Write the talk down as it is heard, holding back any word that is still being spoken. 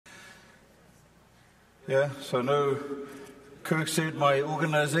Yeah, so I know Kirk said my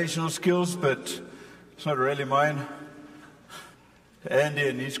organizational skills, but it's not really mine. Andy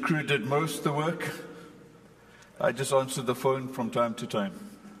and his crew did most of the work. I just answered the phone from time to time.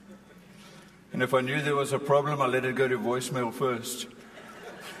 And if I knew there was a problem, I let it go to voicemail first,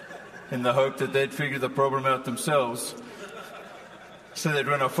 in the hope that they'd figure the problem out themselves, so that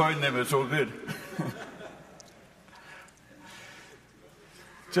when I phone them, it's all good.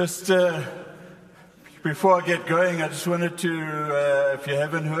 Just before I get going, I just wanted to, if you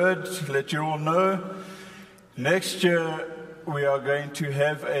haven't heard, let you all know, next year we are going to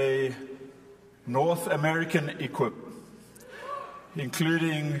have a North American equip,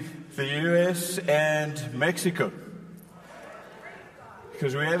 including the US and Mexico.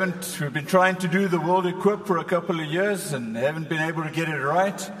 Because we've been trying to do the World Equip for a couple of years and haven't been able to get it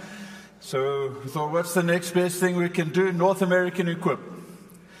right. So we thought, what's the next best thing we can do? North American Equip.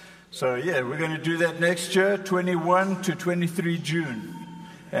 So yeah, we're going to do that next year, 21 to 23 June.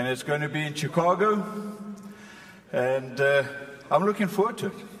 And it's going to be in Chicago. And I'm looking forward to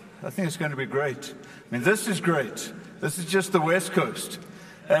it. I think it's going to be great. I mean, this is great. This is just the West Coast.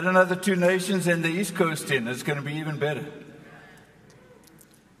 Add another 2 nations and the East Coast in. It's going to be even better.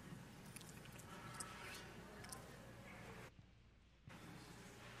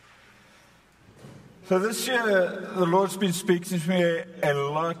 So this year, the Lord's been speaking to me a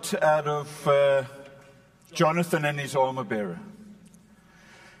lot out of Jonathan and his armor bearer.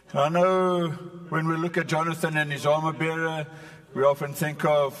 I know when we look at Jonathan and his armor bearer, we often think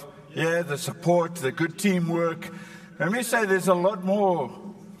of, the support, the good teamwork. Let me say there's a lot more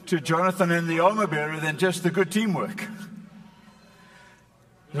to Jonathan and the armor bearer than just the good teamwork.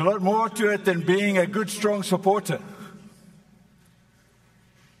 There's a lot more to it than being a good, strong supporter.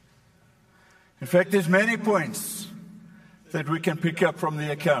 In fact, there's many points that we can pick up from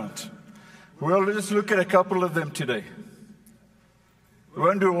the account. We'll just look at a couple of them today. We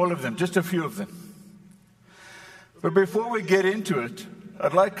won't do all of them, just a few of them. But before we get into it,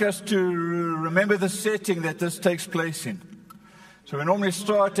 I'd like us to remember the setting that this takes place in. So we normally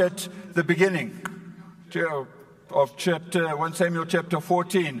start at the beginning of 1 Samuel chapter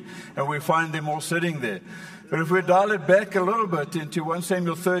 14, and we find them all sitting there. But if we dial it back a little bit into 1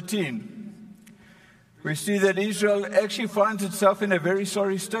 Samuel 13, we see that Israel actually finds itself in a very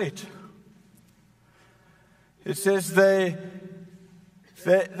sorry state. It says they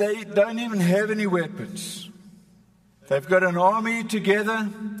don't even have any weapons. They've got an army together.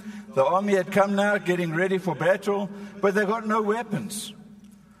 The army had come now getting ready for battle, but they've got no weapons.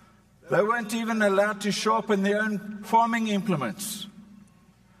 They weren't even allowed to sharpen their own farming implements.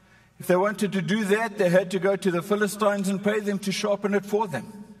 If they wanted to do that, they had to go to the Philistines and pay them to sharpen it for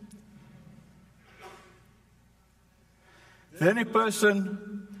them. The only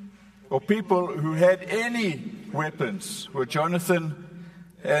person or people who had any weapons were Jonathan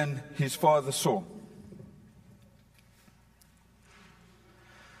and his father Saul.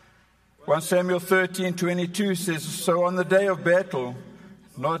 1 Samuel 13:22 says, So on the day of battle,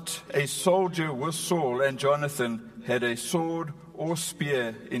 not a soldier with Saul and Jonathan had a sword or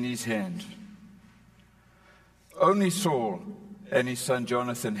spear in his hand. Only Saul and his son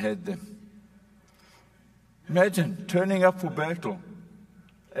Jonathan had them. Imagine turning up for battle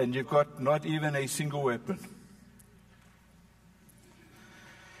and you've got not even a single weapon.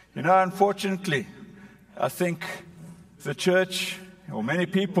 You know, unfortunately, I think the church, or many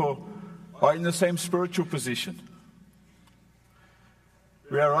people, are in the same spiritual position.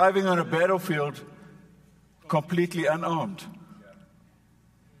 We are arriving on a battlefield completely unarmed.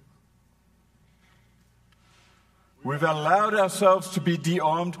 We've allowed ourselves to be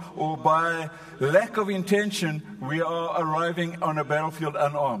de-armed, or by lack of intention, we are arriving on a battlefield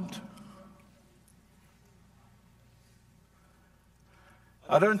unarmed.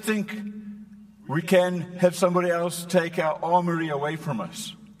 I don't think we can have somebody else take our armory away from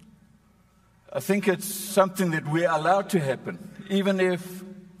us. I think it's something that we're allowed to happen, even if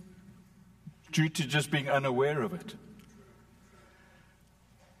due to just being unaware of it.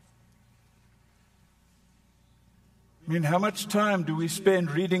 I mean, how much time do we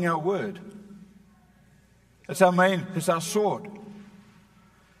spend reading our word? It's our sword.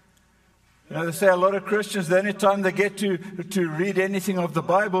 You know, they say a lot of Christians, the only time they get to read anything of the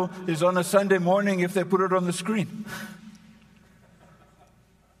Bible is on a Sunday morning if they put it on the screen.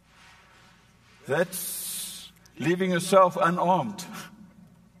 That's leaving yourself unarmed,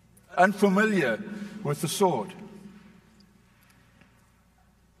 unfamiliar with the sword.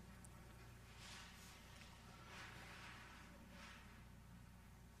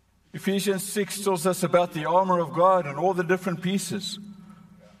 Ephesians 6 tells us about the armor of God and all the different pieces.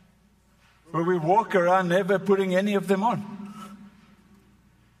 where we walk around never putting any of them on.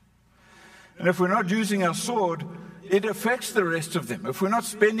 And if we're not using our sword, it affects the rest of them. If we're not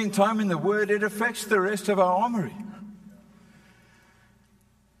spending time in the Word, it affects the rest of our armory.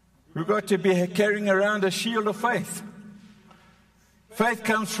 We've got to be carrying around a shield of faith. Faith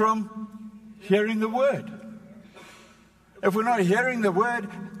comes from hearing the Word. If we're not hearing the Word,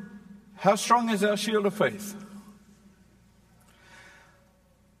 how strong is our shield of faith?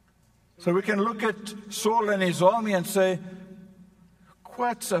 So we can look at Saul and his army and say,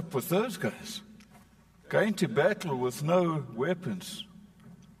 what's up with those guys? Going to battle with no weapons.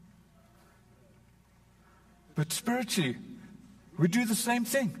 But spiritually, we do the same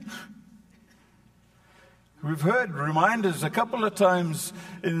thing. We've heard reminders a couple of times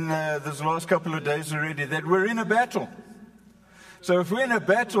in this last couple of days already that we're in a battle. So if we're in a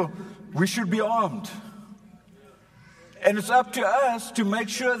battle, we should be armed. And it's up to us to make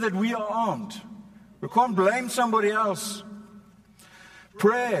sure that we are armed. We can't blame somebody else.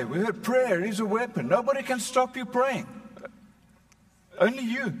 Prayer, we heard prayer is a weapon. Nobody can stop you praying. Only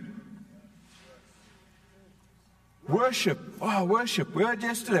you. Worship. Oh, worship. We heard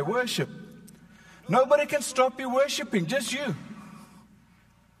yesterday, worship. Nobody can stop you worshiping, just you.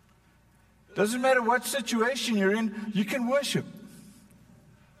 Doesn't matter what situation you're in, you can worship.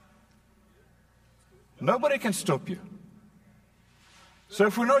 Nobody can stop you. So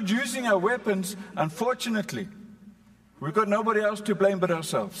if we're not using our weapons, unfortunately, we've got nobody else to blame but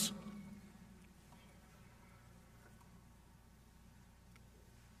ourselves.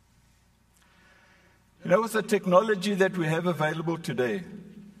 You know, with the technology that we have available today,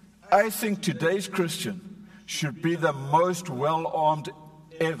 I think today's Christian should be the most well-armed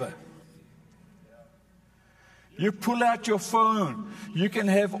ever. You pull out your phone, you can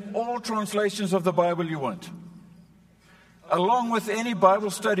have all translations of the Bible you want. Along with any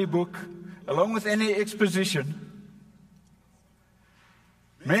Bible study book, along with any exposition.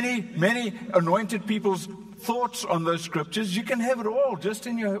 Many anointed people's thoughts on those scriptures, you can have it all just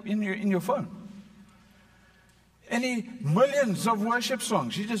in your phone. Any millions of worship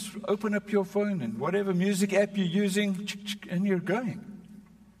songs, you just open up your phone and whatever music app you're using, and you're going.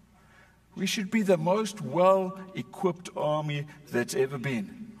 We should be the most well-equipped army that's ever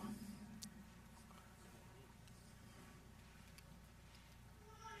been.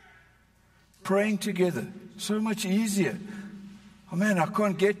 Praying together, so much easier. Oh man, I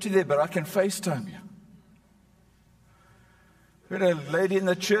can't get to there, but I can FaceTime you. We had a lady in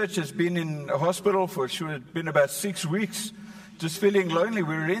the church has been in a hospital for, she had been about 6 weeks, just feeling lonely.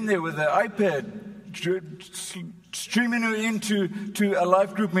 We were in there with an iPad, streaming her into a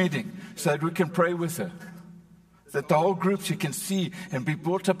life group meeting so that we can pray with her. That the whole group she can see and be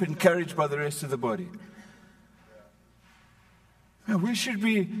brought up and encouraged by the rest of the body. Now, we should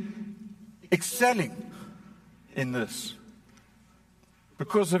be excelling in this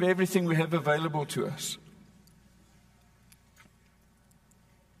because of everything we have available to us.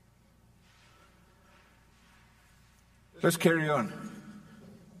 Let's carry on.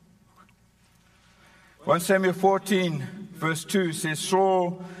 1 Samuel 14 verse 2 says,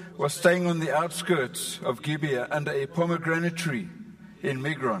 Saul was staying on the outskirts of Gibeah under a pomegranate tree in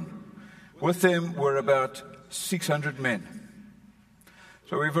Migron. With them were about 600 men.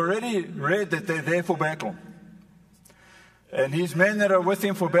 So we've already read that they're there for battle. And his men that are with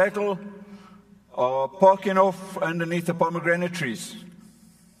him for battle are parking off underneath the pomegranate trees.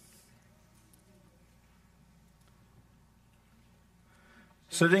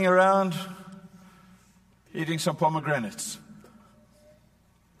 Sitting around, eating some pomegranates.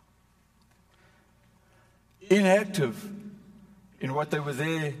 Inactive in what they were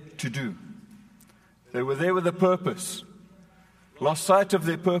there to do. They were there with a purpose. Lost sight of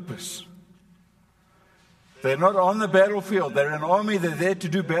their purpose. They're not on the battlefield. They're an army. They're there to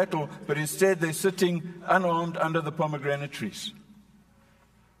do battle, but instead they're sitting unarmed under the pomegranate trees.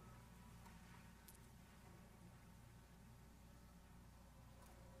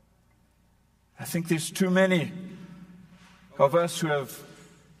 I think there's too many of us who have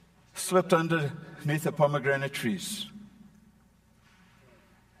slipped underneath the pomegranate trees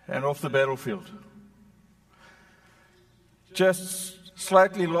and off the battlefield. Just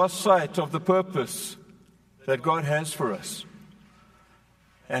slightly lost sight of the purpose that God has for us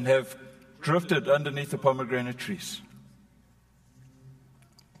and have drifted underneath the pomegranate trees.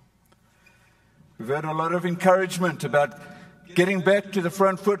 We've heard a lot of encouragement about getting back to the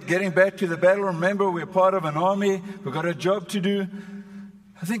front foot, getting back to the battle. Remember, we're part of an army. We've got a job to do.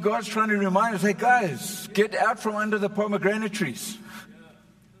 I think God's trying to remind us, hey guys, get out from under the pomegranate trees.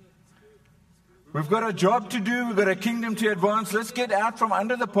 We've got a job to do. We've got a kingdom to advance. Let's get out from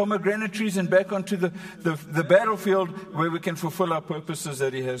under the pomegranate trees and back onto the battlefield where we can fulfill our purposes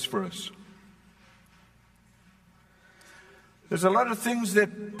that He has for us. There's a lot of things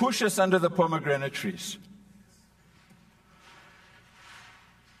that push us under the pomegranate trees.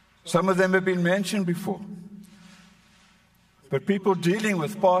 Some of them have been mentioned before. But people dealing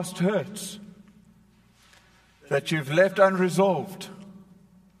with past hurts that you've left unresolved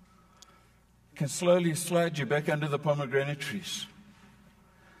can slowly slide you back under the pomegranate trees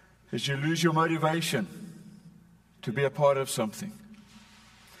as you lose your motivation to be a part of something.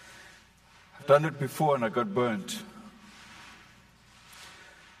 I've done it before and I got burnt.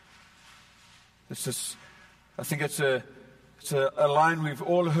 I think it's a line we've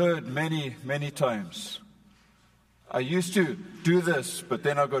all heard many, many times. I used to do this, but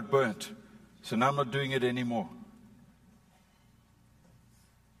then I got burnt. So now I'm not doing it anymore.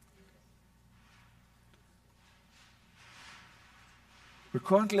 We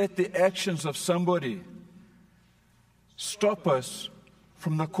can't let the actions of somebody stop us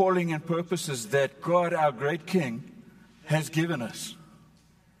from the calling and purposes that God, our great King, has given us.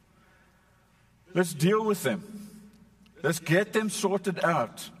 Let's deal with them. Let's get them sorted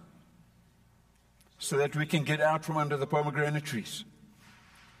out so that we can get out from under the pomegranate trees.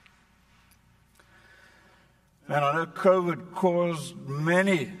 And I know COVID caused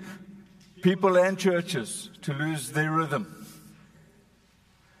many people and churches to lose their rhythm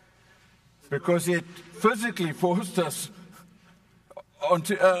because it physically forced us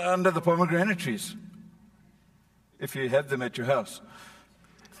onto under the pomegranate trees, if you have them at your house.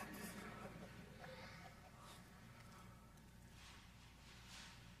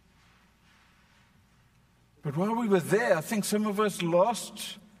 But while we were there, I think some of us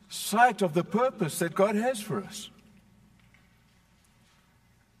lost sight of the purpose that God has for us.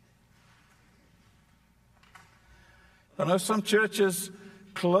 I know some churches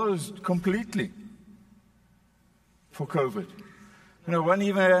closed completely for COVID. You know, one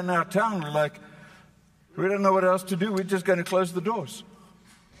even in our town, like, we don't know what else to do. We're just going to close the doors.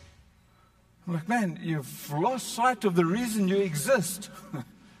 I'm like, man, you've lost sight of the reason you exist.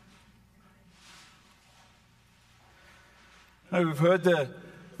 Now, we've heard the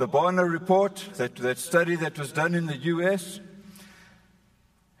Barna report, that study that was done in the U.S.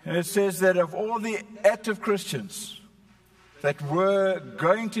 And it says that of all the active Christians that were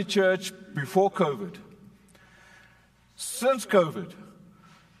going to church before COVID, since COVID,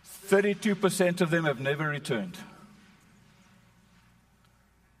 32% of them have never returned.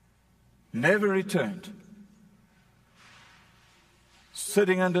 Never returned.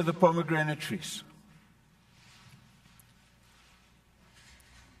 Sitting under the pomegranate trees.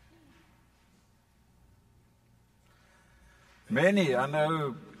 Many, I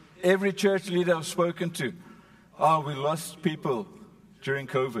know, every church leader I've spoken to, we lost people during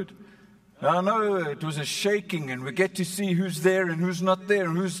COVID. Now, I know it was a shaking, and we get to see who's there and who's not there,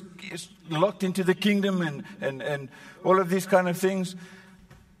 and who's locked into the kingdom and all of these kind of things.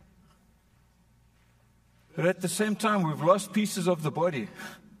 But at the same time, we've lost pieces of the body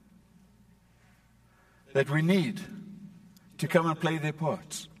that we need to come and play their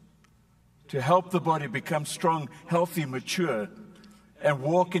parts, to help the body become strong, healthy, mature, and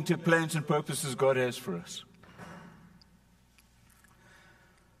walk into plans and purposes God has for us.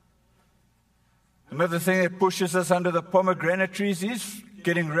 Another thing that pushes us under the pomegranate trees is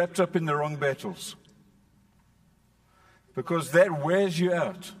getting wrapped up in the wrong battles, because that wears you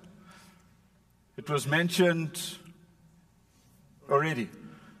out. It was mentioned already.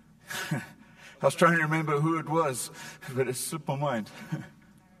 I was trying to remember who it was, but it slipped my mind.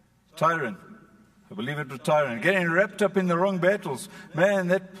 Tyron. I believe it was Tyron. Getting wrapped up in the wrong battles. Man,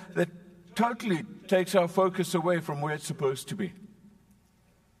 that totally takes our focus away from where it's supposed to be.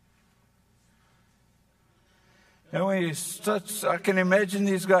 And when you start, I can imagine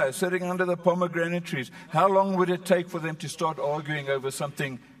these guys sitting under the pomegranate trees. How long would it take for them to start arguing over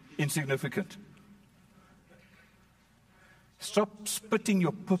something insignificant? Stop spitting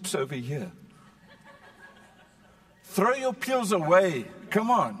your pips over here. Throw your peels away. Come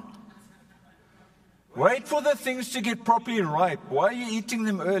on. Wait for the things to get properly ripe. Why are you eating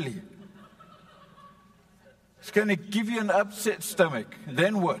them early? It's going to give you an upset stomach.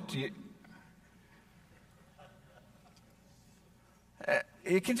 Then what? You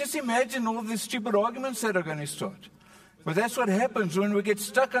can just imagine all the stupid arguments that are going to start. But that's what happens when we get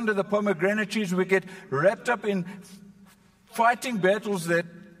stuck under the pomegranate trees. We get wrapped up in fighting battles that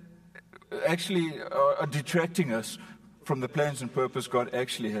actually are detracting us from the plans and purpose God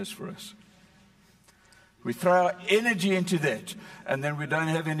actually has for us. We throw our energy into that, and then we don't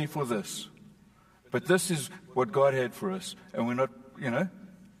have any for this. But this is what God had for us. And we're not,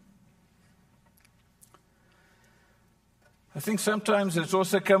 I think sometimes it's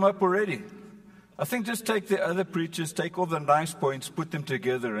also come up already. I think just take the other preachers, take all the nice points, put them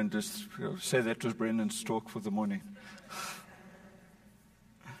together, and just say that was Brendan's talk for the morning.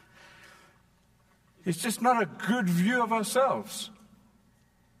 It's just not a good view of ourselves.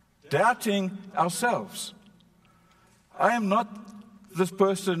 Doubting ourselves. I am not this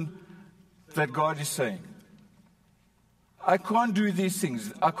person that God is saying. I can't do these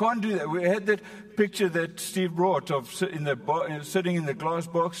things. I can't do that. We had that picture that Steve brought of sitting in the glass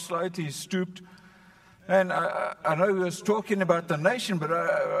box, slightly stooped. And I know he was talking about the nation, but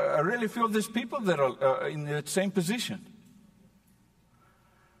I really feel there's people that are in that same position.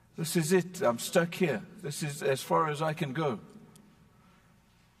 This is it. I'm stuck here. This is as far as I can go.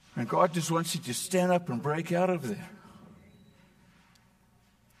 And God just wants you to stand up and break out of there.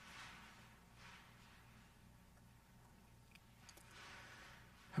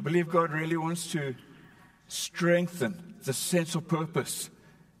 I believe God really wants to strengthen the sense of purpose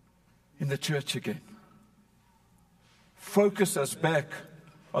in the church again. Focus us back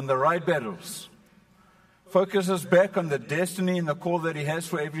on the right battles. Focus us back on the destiny and the call that He has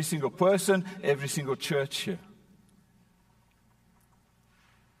for every single person, every single church here.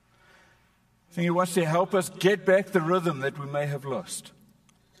 I think He wants to help us get back the rhythm that we may have lost.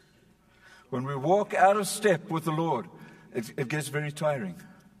 When we walk out of step with the Lord, it gets very tiring.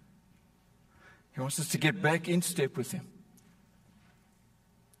 He wants us to get back in step with Him.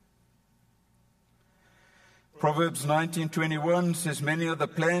 Proverbs 19:21 says, many are the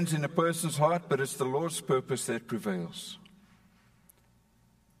plans in a person's heart, but it's the Lord's purpose that prevails.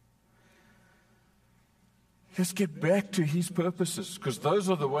 Let's get back to His purposes, because those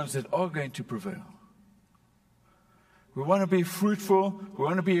are the ones that are going to prevail. We want to be fruitful. We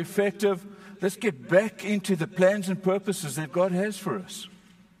want to be effective. Let's get back into the plans and purposes that God has for us.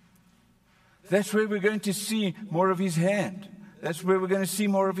 That's where we're going to see more of His hand. That's where we're going to see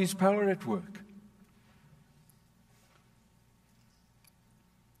more of His power at work.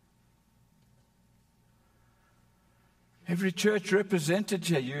 Every church represented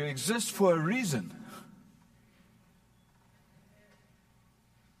here, you exist for a reason.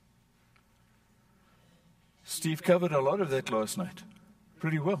 Steve covered a lot of that last night.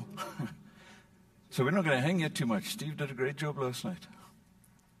 Pretty well. So we're not going to hang here too much. Steve did a great job last night.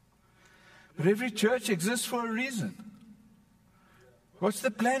 But every church exists for a reason. What's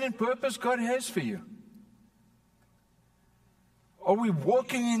the plan and purpose God has for you? Are we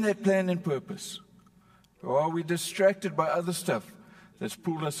walking in that plan and purpose? Or are we distracted by other stuff that's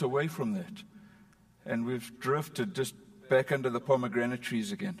pulled us away from that? And we've drifted just back under the pomegranate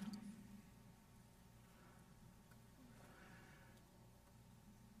trees again.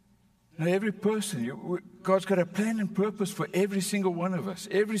 Now, every person, God's got a plan and purpose for every single one of us,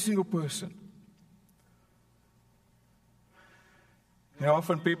 every single person. You know,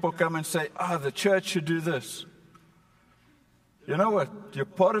 often people come and say, the church should do this. You know what? You're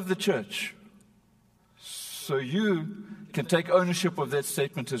part of the church. So you can take ownership of that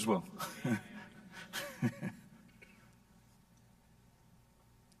statement as well.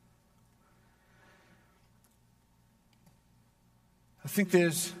 I think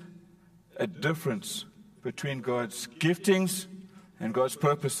there's a difference between God's giftings and God's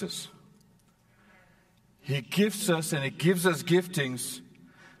purposes. He gifts us and He gives us giftings,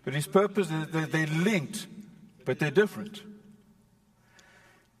 but His purpose, they're linked, but they're different.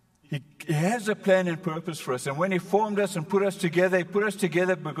 He has a plan and purpose for us. And when He formed us and put us together, He put us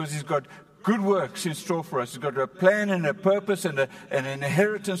together because He's got good works in store for us. He's got a plan and a purpose and an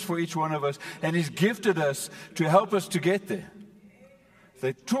inheritance for each one of us. And He's gifted us to help us to get there.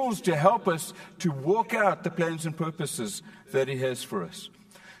 They're tools to help us to walk out the plans and purposes that He has for us.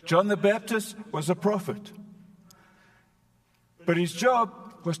 John the Baptist was a prophet. But his job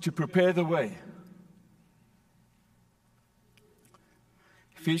was to prepare the way.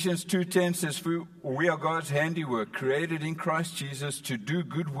 Ephesians 2:10 says, we are God's handiwork, created in Christ Jesus to do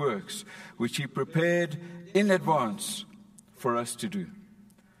good works, which He prepared in advance for us to do.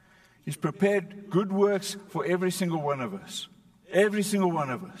 He's prepared good works for every single one of us. Every single one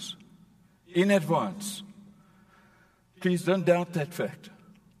of us. In advance. Please don't doubt that fact.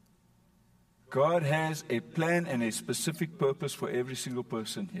 God has a plan and a specific purpose for every single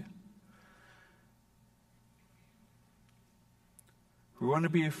person here. We want to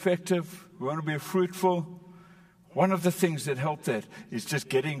be effective. We want to be fruitful. One of the things that help that is just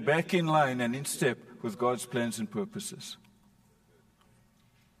getting back in line and in step with God's plans and purposes.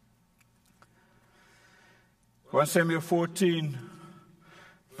 1 Samuel 14,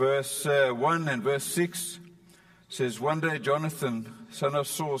 verse 1 and verse 6 says, "One day Jonathan, son of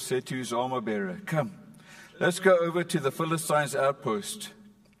Saul, said to his armor-bearer, 'Come, let's go over to the Philistines' outpost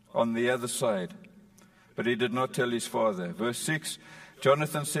on the other side.' But he did not tell his father." Verse 6,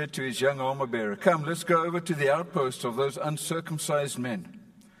 "Jonathan said to his young armor-bearer, 'Come, let's go over to the outpost of those uncircumcised men.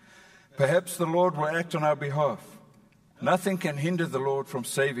 Perhaps the Lord will act on our behalf. Nothing can hinder the Lord from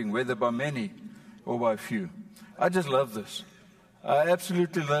saving, whether by many or by few.'" I just love this. I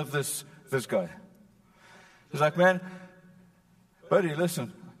absolutely love this guy. He's like, "Man, buddy,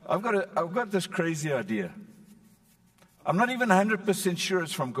 listen, I've got this crazy idea. I'm not even 100% sure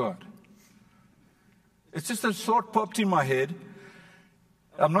it's from God. It's just a thought popped in my head.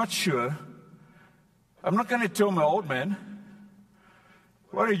 I'm not sure. I'm not going to tell my old man.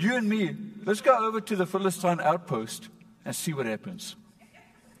 What are you and me? Let's go over to the Philistine outpost and see what happens.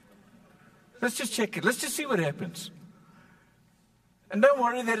 Let's just check it. Let's just see what happens. And don't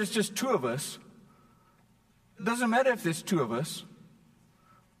worry that it's just two of us. It doesn't matter if there's two of us.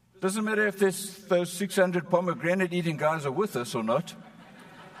 It doesn't matter if those 600 pomegranate-eating guys are with us or not.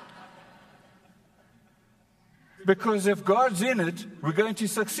 Because if God's in it, we're going to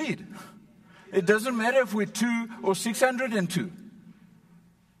succeed. It doesn't matter if we're 2 or 602.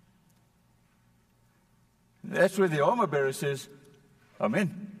 That's where the armor bearer says, "I'm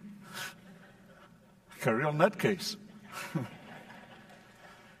in." Like a real nutcase.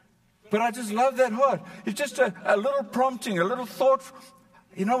 But I just love that heart. It's just a little prompting, a little thought.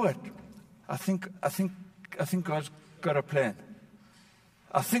 You know what? I think God's got a plan.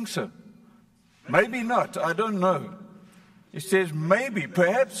 I think so. Maybe not. I don't know. He says maybe,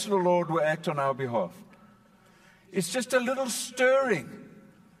 perhaps the Lord will act on our behalf. It's just a little stirring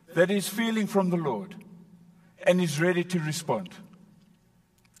that he's feeling from the Lord, and he's ready to respond.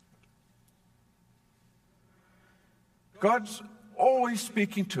 God's always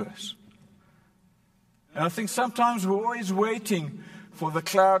speaking to us. And I think sometimes we're always waiting for the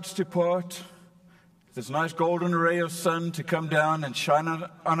clouds to part, this nice golden ray of sun to come down and shine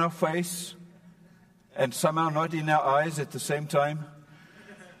on our face, and somehow not in our eyes at the same time.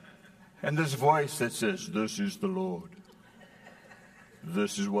 And this voice that says, "This is the Lord.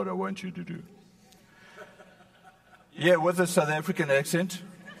 This is what I want you to do." Yeah, with a South African accent.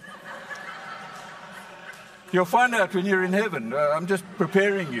 You'll find out when you're in heaven. I'm just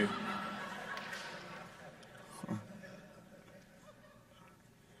preparing you.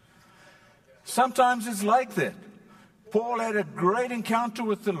 Sometimes it's like that. Paul had a great encounter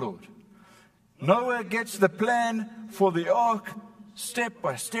with the Lord. Noah gets the plan for the ark step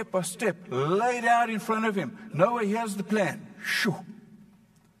by step by step, laid out in front of him. Noah, here's the plan. Shoo.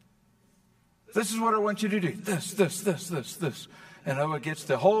 This is what I want you to do. This. And Noah gets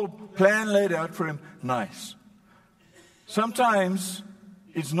the whole plan laid out for him. Nice. Sometimes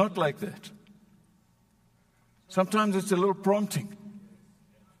it's not like that. Sometimes it's a little prompting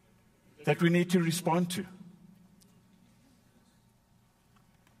that we need to respond to.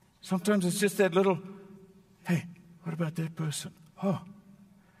 Sometimes it's just that little, "Hey, what about that person?" Oh.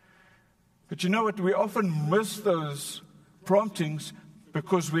 But you know what? We often miss those promptings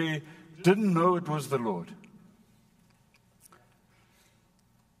because we didn't know it was the Lord.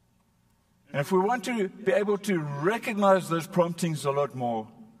 And if we want to be able to recognize those promptings a lot more,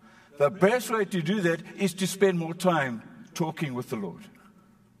 the best way to do that is to spend more time talking with the Lord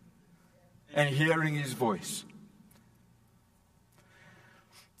and hearing his voice.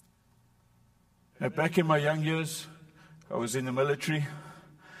 Now, back in my young years, I was in the military.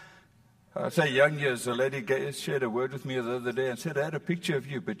 I say young years. A lady shared a word with me the other day and said, "I had a picture of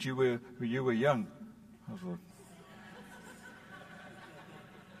you, but you were young." I was like,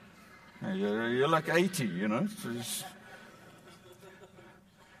 "You're like 80, you know."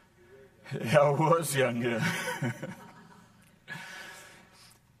 Yeah, I was young, yeah.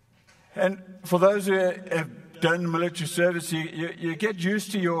 And for those who have done military service, you get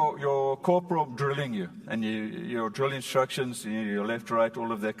used to your corporal drilling you, and your drill instructions, your left, right,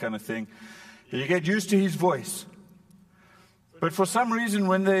 all of that kind of thing. You get used to his voice. But for some reason,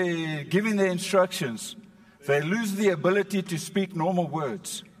 when they're giving their instructions, they lose the ability to speak normal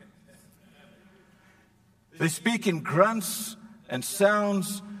words. They speak in grunts and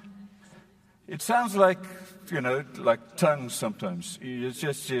sounds. It sounds like, like tongues sometimes. It's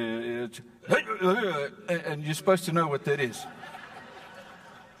just, and you're supposed to know what that is.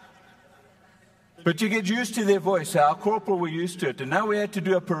 But you get used to their voice. Our corporal were used to it. And now we had to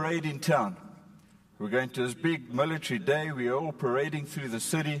do a parade in town. We're going to this big military day. We're all parading through the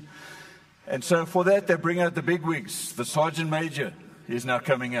city. And so for that, they bring out the big wigs. The sergeant major is now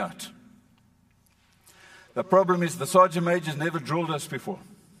coming out. The problem is the sergeant major's never drilled us before.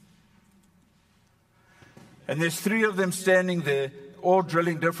 And there's 3 of them standing there, all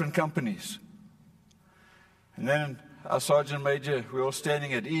drilling different companies. And then our sergeant major, we're all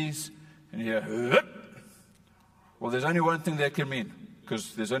standing at ease, and you hear, well, there's only one thing that can mean,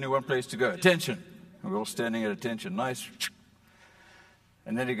 because there's only one place to go. Attention. And we're all standing at attention. Nice.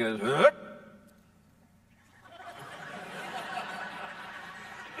 And then he goes,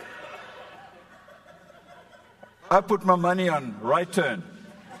 I put my money on right turn.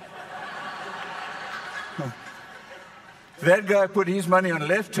 That guy put his money on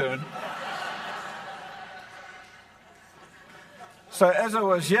left turn. So as I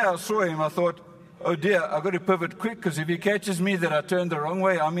was here, I saw him. I thought, oh dear, I've got to pivot quick, because if he catches me that I turned the wrong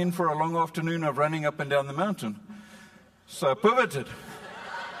way, I'm in for a long afternoon of running up and down the mountain. So I pivoted,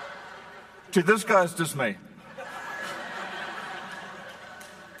 to this guy's dismay.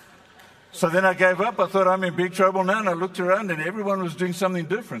 So then I gave up. I thought, I'm in big trouble now, and I looked around and everyone was doing something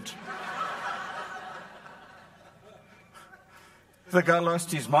different. The guy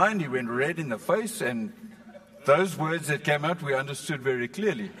lost his mind. He went red in the face, and those words that came out we understood very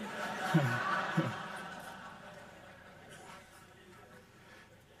clearly.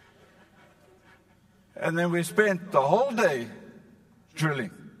 And then we spent the whole day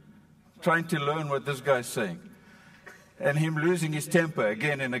drilling, trying to learn what this guy's saying. And him losing his temper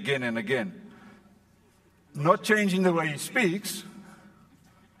again and again and again. Not changing the way he speaks.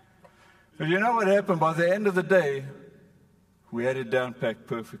 But you know what happened? By the end of the day, we had it down packed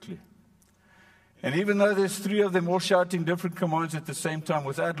perfectly. And even though there's 3 of them all shouting different commands at the same time,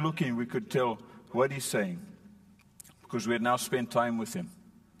 without looking, we could tell what he's saying. Because we had now spent time with him.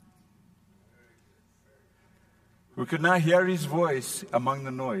 We could now hear his voice among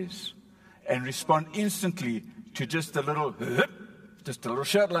the noise and respond instantly to just a little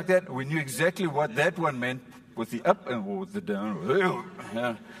shout like that. We knew exactly what that one meant with the up and with the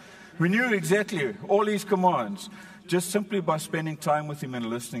down. We knew exactly all his commands just simply by spending time with him and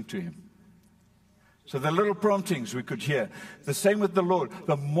listening to him. So the little promptings we could hear. The same with the Lord.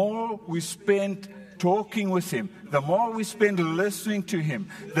 The more we spend talking with him, the more we spend listening to him,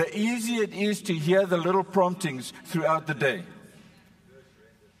 the easier it is to hear the little promptings throughout the day.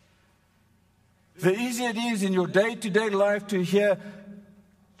 The easier it is in your day-to-day life to hear,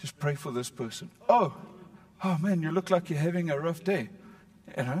 just pray for this person. Oh man, you look like you're having a rough day.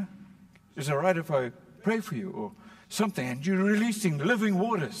 Is it all right if I pray for you or something? And you're releasing living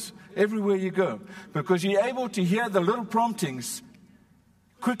waters everywhere you go, because you're able to hear the little promptings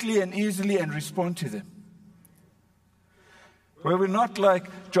quickly and easily and respond to them. Where we're not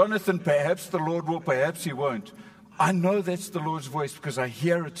like Jonathan, perhaps the Lord will, perhaps he won't. I know that's the Lord's voice because I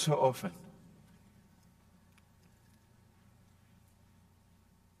hear it so often.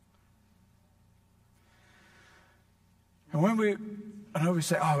 And when I know we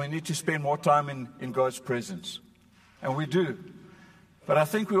say, we need to spend more time in God's presence. And we do. But I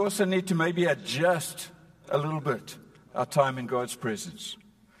think we also need to maybe adjust a little bit our time in God's presence.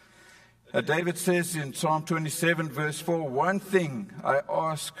 David says in Psalm 27, verse 4, one thing I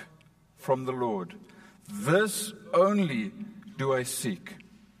ask from the Lord, this only do I seek,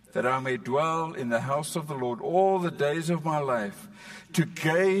 that I may dwell in the house of the Lord all the days of my life, to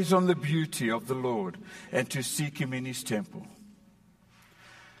gaze on the beauty of the Lord and to seek him in his temple.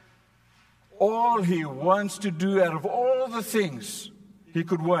 All he wants to do out of all the things he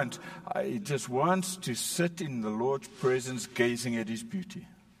could want, he just wants to sit in the Lord's presence gazing at his beauty.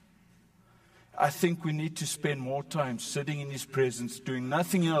 I think we need to spend more time sitting in his presence, doing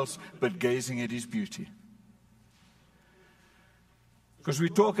nothing else but gazing at his beauty. Because we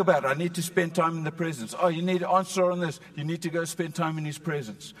talk about, I need to spend time in the presence. You need an answer on this. You need to go spend time in his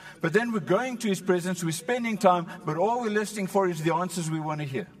presence. But then we're going to his presence, we're spending time, but all we're listening for is the answers we want to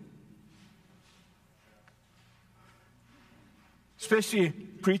hear. Especially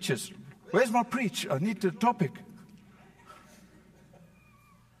preachers. Where's my preach? I need the topic.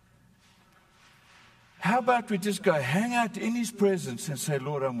 How about we just go hang out in his presence and say,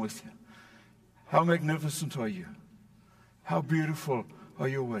 Lord, I'm with you. How magnificent are you? How beautiful are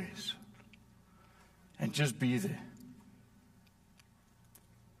your ways? And just be there.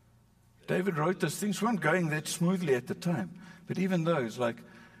 David wrote this. Things weren't going that smoothly at the time. But even those,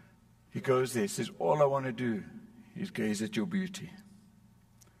 he goes there, says, all I want to do is gaze at your beauty.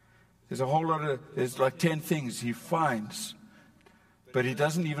 There's like 10 things he finds, but he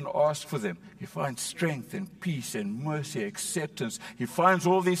doesn't even ask for them. He finds strength and peace and mercy, acceptance. He finds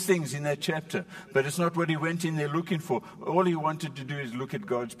all these things in that chapter, but it's not what he went in there looking for. All he wanted to do is look at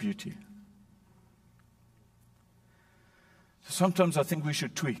God's beauty. So sometimes I think we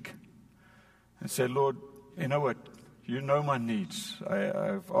should tweak and say, Lord, you know what? You know my needs.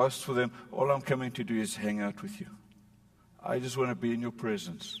 I've asked for them. All I'm coming to do is hang out with you. I just want to be in your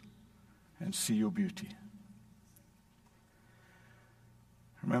presence and see your beauty.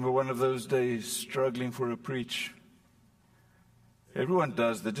 Remember one of those days struggling for a preach? Everyone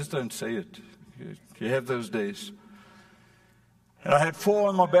does. They just don't say it. You have those days. And I had 4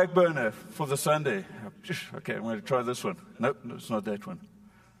 on my back burner for the Sunday. Okay, I'm going to try this one. Nope, it's not that one.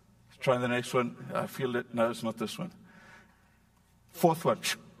 Try the next one. I feel it. No, it's not this one. 4th one.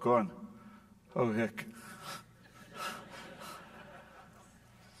 Gone. Oh, heck.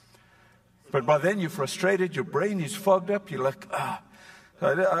 But by then you're frustrated. Your brain is fogged up. You're like,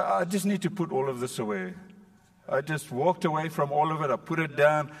 I just need to put all of this away. I just walked away from all of it. I put it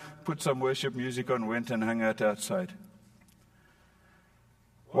down, put some worship music on, went and hung out outside.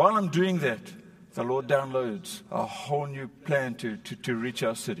 While I'm doing that, the Lord downloads a whole new plan to reach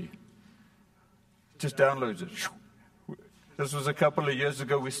our city. Just downloads it. This was a couple of years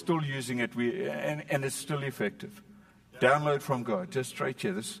ago. We're still using it, and it's still effective. Download from God, just straight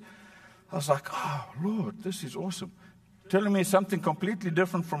here. I was like, oh, Lord, this is awesome. Telling me something completely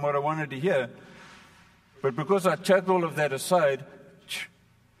different from what I wanted to hear. But because I chucked all of that aside,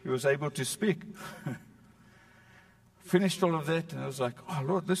 he was able to speak. Finished all of that, and I was like, oh,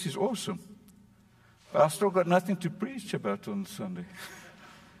 Lord, this is awesome. But I still got nothing to preach about on Sunday.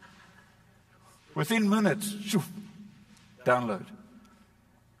 Within minutes, download.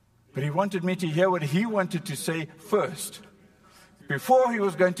 But he wanted me to hear what he wanted to say first, before he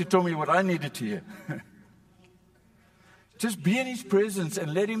was going to tell me what I needed to hear. Just be in his presence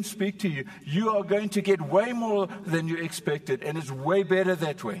and let him speak to you. You are going to get way more than you expected, and it's way better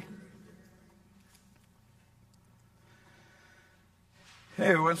that way.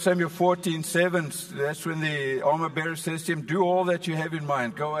 Hey, 1 Samuel 14:7, that's when the armor bearer says to him, do all that you have in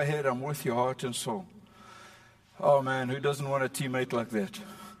mind. Go ahead, I'm with your heart and soul. Oh man, who doesn't want a teammate like that?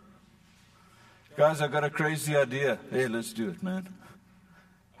 Guys, I got a crazy idea. Hey, let's do it, man.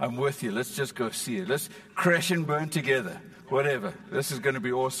 I'm with you. Let's just go see it. Let's crash and burn together. Whatever. This is going to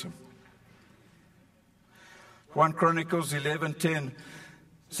be awesome. 1 Chronicles 11:10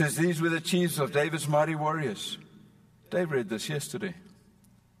 says, these were the chiefs of David's mighty warriors. Dave read this yesterday.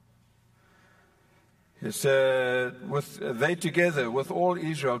 It's, they together with all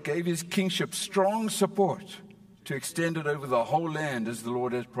Israel gave his kingship strong support to extend it over the whole land as the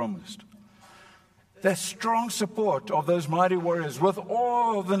Lord has promised. That strong support of those mighty warriors with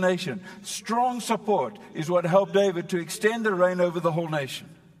all of the nation, strong support is what helped David to extend the reign over the whole nation.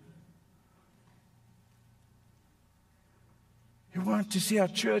 You want to see our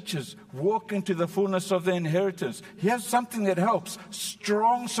churches walk into the fullness of their inheritance. Here's something that helps.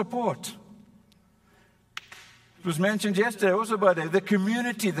 Strong support. It was mentioned yesterday also by the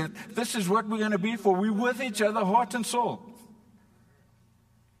community, that this is what we're going to be for. We're with each other, heart and soul.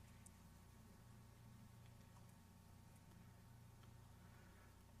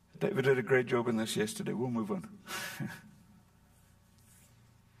 David did a great job in this yesterday. We'll move on.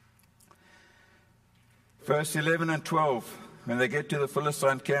 Verse 11 and 12. When they get to the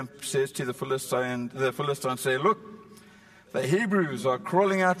Philistine camp, says to the Philistines say, look, the Hebrews are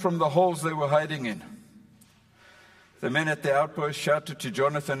crawling out from the holes they were hiding in. The men at the outpost shouted to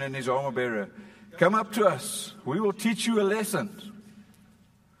Jonathan and his armor bearer, come up to us. We will teach you a lesson.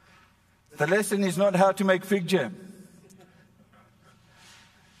 The lesson is not how to make fig jam.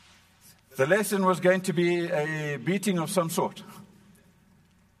 The lesson was going to be a beating of some sort.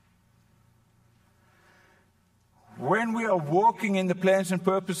 When we are walking in the plans and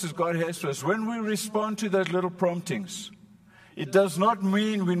purposes God has for us, when we respond to those little promptings, it does not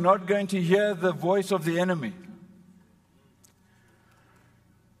mean we're not going to hear the voice of the enemy.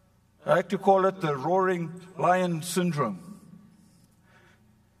 I like to call it the roaring lion syndrome.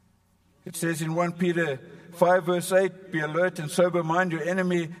 It says in 1 Peter 5 verse 8, be alert and sober mind. Your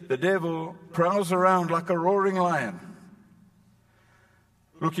enemy, the devil, prowls around like a roaring lion,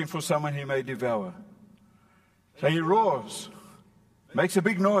 looking for someone he may devour. So he roars, makes a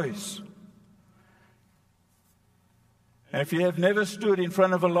big noise. And if you have never stood in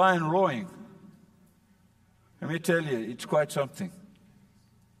front of a lion roaring, let me tell you, it's quite something.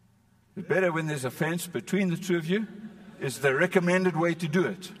 It's better when there's a fence between the two of you. It's the recommended way to do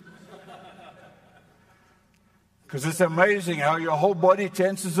it. Because it's amazing how your whole body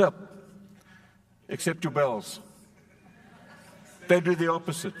tenses up, except your bells. They do the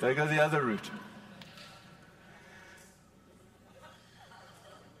opposite. They go the other route.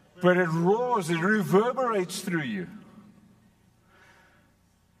 But it roars, it reverberates through you.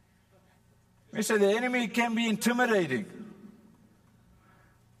 We say the enemy can be intimidating.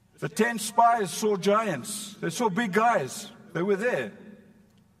 The 10 spies saw giants. They saw big guys. They were there.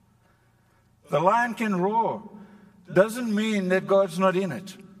 The lion can roar. Doesn't mean that God's not in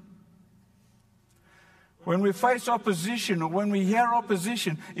it. When we face opposition or when we hear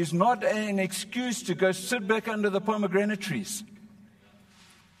opposition, it's not an excuse to go sit back under the pomegranate trees.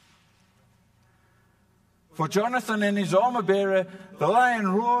 For Jonathan and his armor bearer, the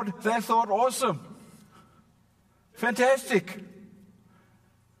lion roared. They thought, awesome. Fantastic.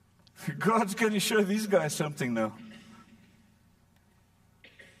 God's going to show these guys something now.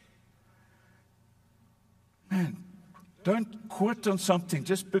 Man, don't quit on something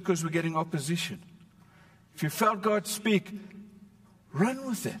just because we're getting opposition. If you felt God speak, run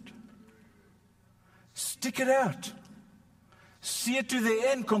with it. Stick it out. See it to the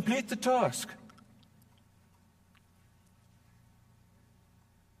end. Complete the task.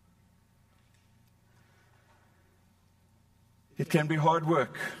 It can be hard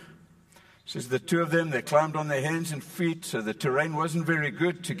work. It says the two of them, they climbed on their hands and feet, so the terrain wasn't very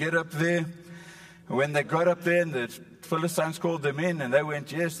good to get up there. And when they got up there, and the Philistines called them in, and they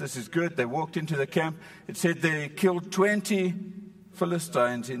went, yes, this is good. They walked into the camp. It said they killed 20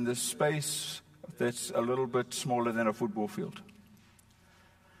 Philistines in the space that's a little bit smaller than a football field.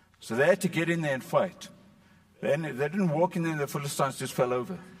 So they had to get in there and fight. They didn't walk in there and the Philistines just fell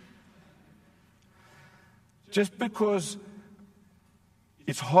over. Just because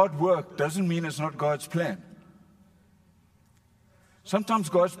it's hard work doesn't mean it's not God's plan. Sometimes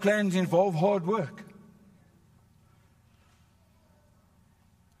God's plans involve hard work.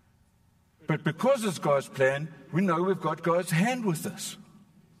 But because it's God's plan, we know we've got God's hand with us.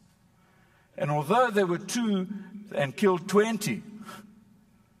 And although there were 2 and killed 20,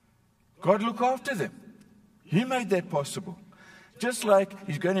 God looked after them. He made that possible. Just like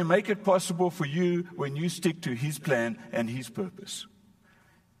He's going to make it possible for you when you stick to His plan and His purpose.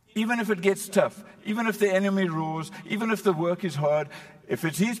 Even if it gets tough, even if the enemy roars, even if the work is hard, if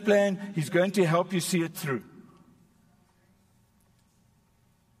it's His plan, He's going to help you see it through.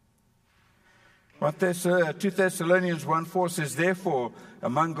 2 Thessalonians 1:4 says, therefore,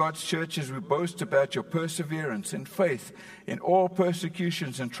 among God's churches we boast about your perseverance and faith in all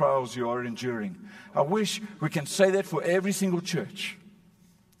persecutions and trials you are enduring. I wish we can say that for every single church.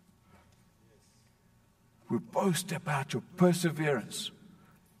 We boast about your perseverance.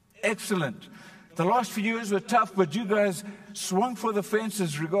 Excellent. The last few years were tough, but you guys swung for the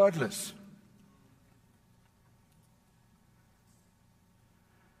fences regardless.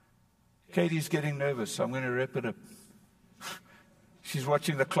 Katie's getting nervous, so I'm going to wrap it up. She's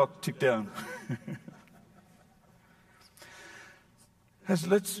watching the clock tick down.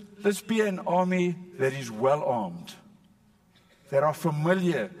 Let's be an army that is well armed, that are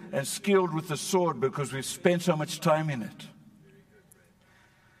familiar and skilled with the sword because we've spent so much time in it.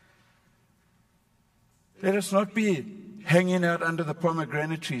 Let us not be hanging out under the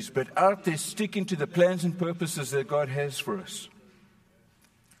pomegranate trees, but out there sticking to the plans and purposes that God has for us.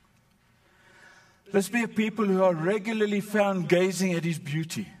 Let's be a people who are regularly found gazing at His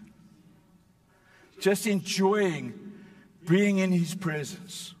beauty, just enjoying being in His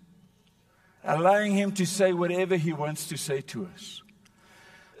presence, allowing Him to say whatever He wants to say to us.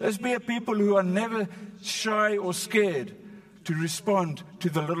 Let's be a people who are never shy or scared to respond to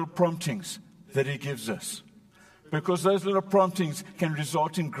the little promptings that He gives us, because those little promptings can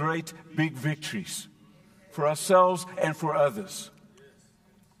result in great big victories for ourselves and for others.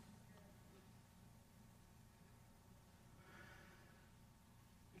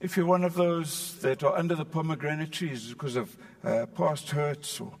 If you're one of those that are under the pomegranate trees because of past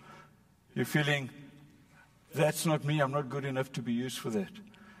hurts, or you're feeling, that's not me, I'm not good enough to be used for that.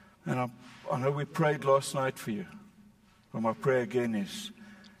 And I know we prayed last night for you. But my prayer again is,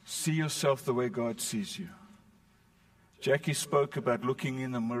 see yourself the way God sees you. Jackie spoke about looking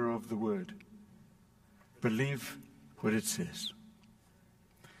in the mirror of the Word. Believe what it says.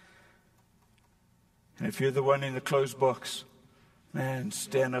 And if you're the one in the closed box, man,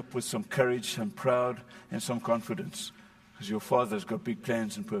 stand up with some courage, some proud, and some confidence, because your Father's got big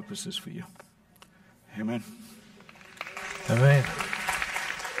plans and purposes for you. Amen. Amen.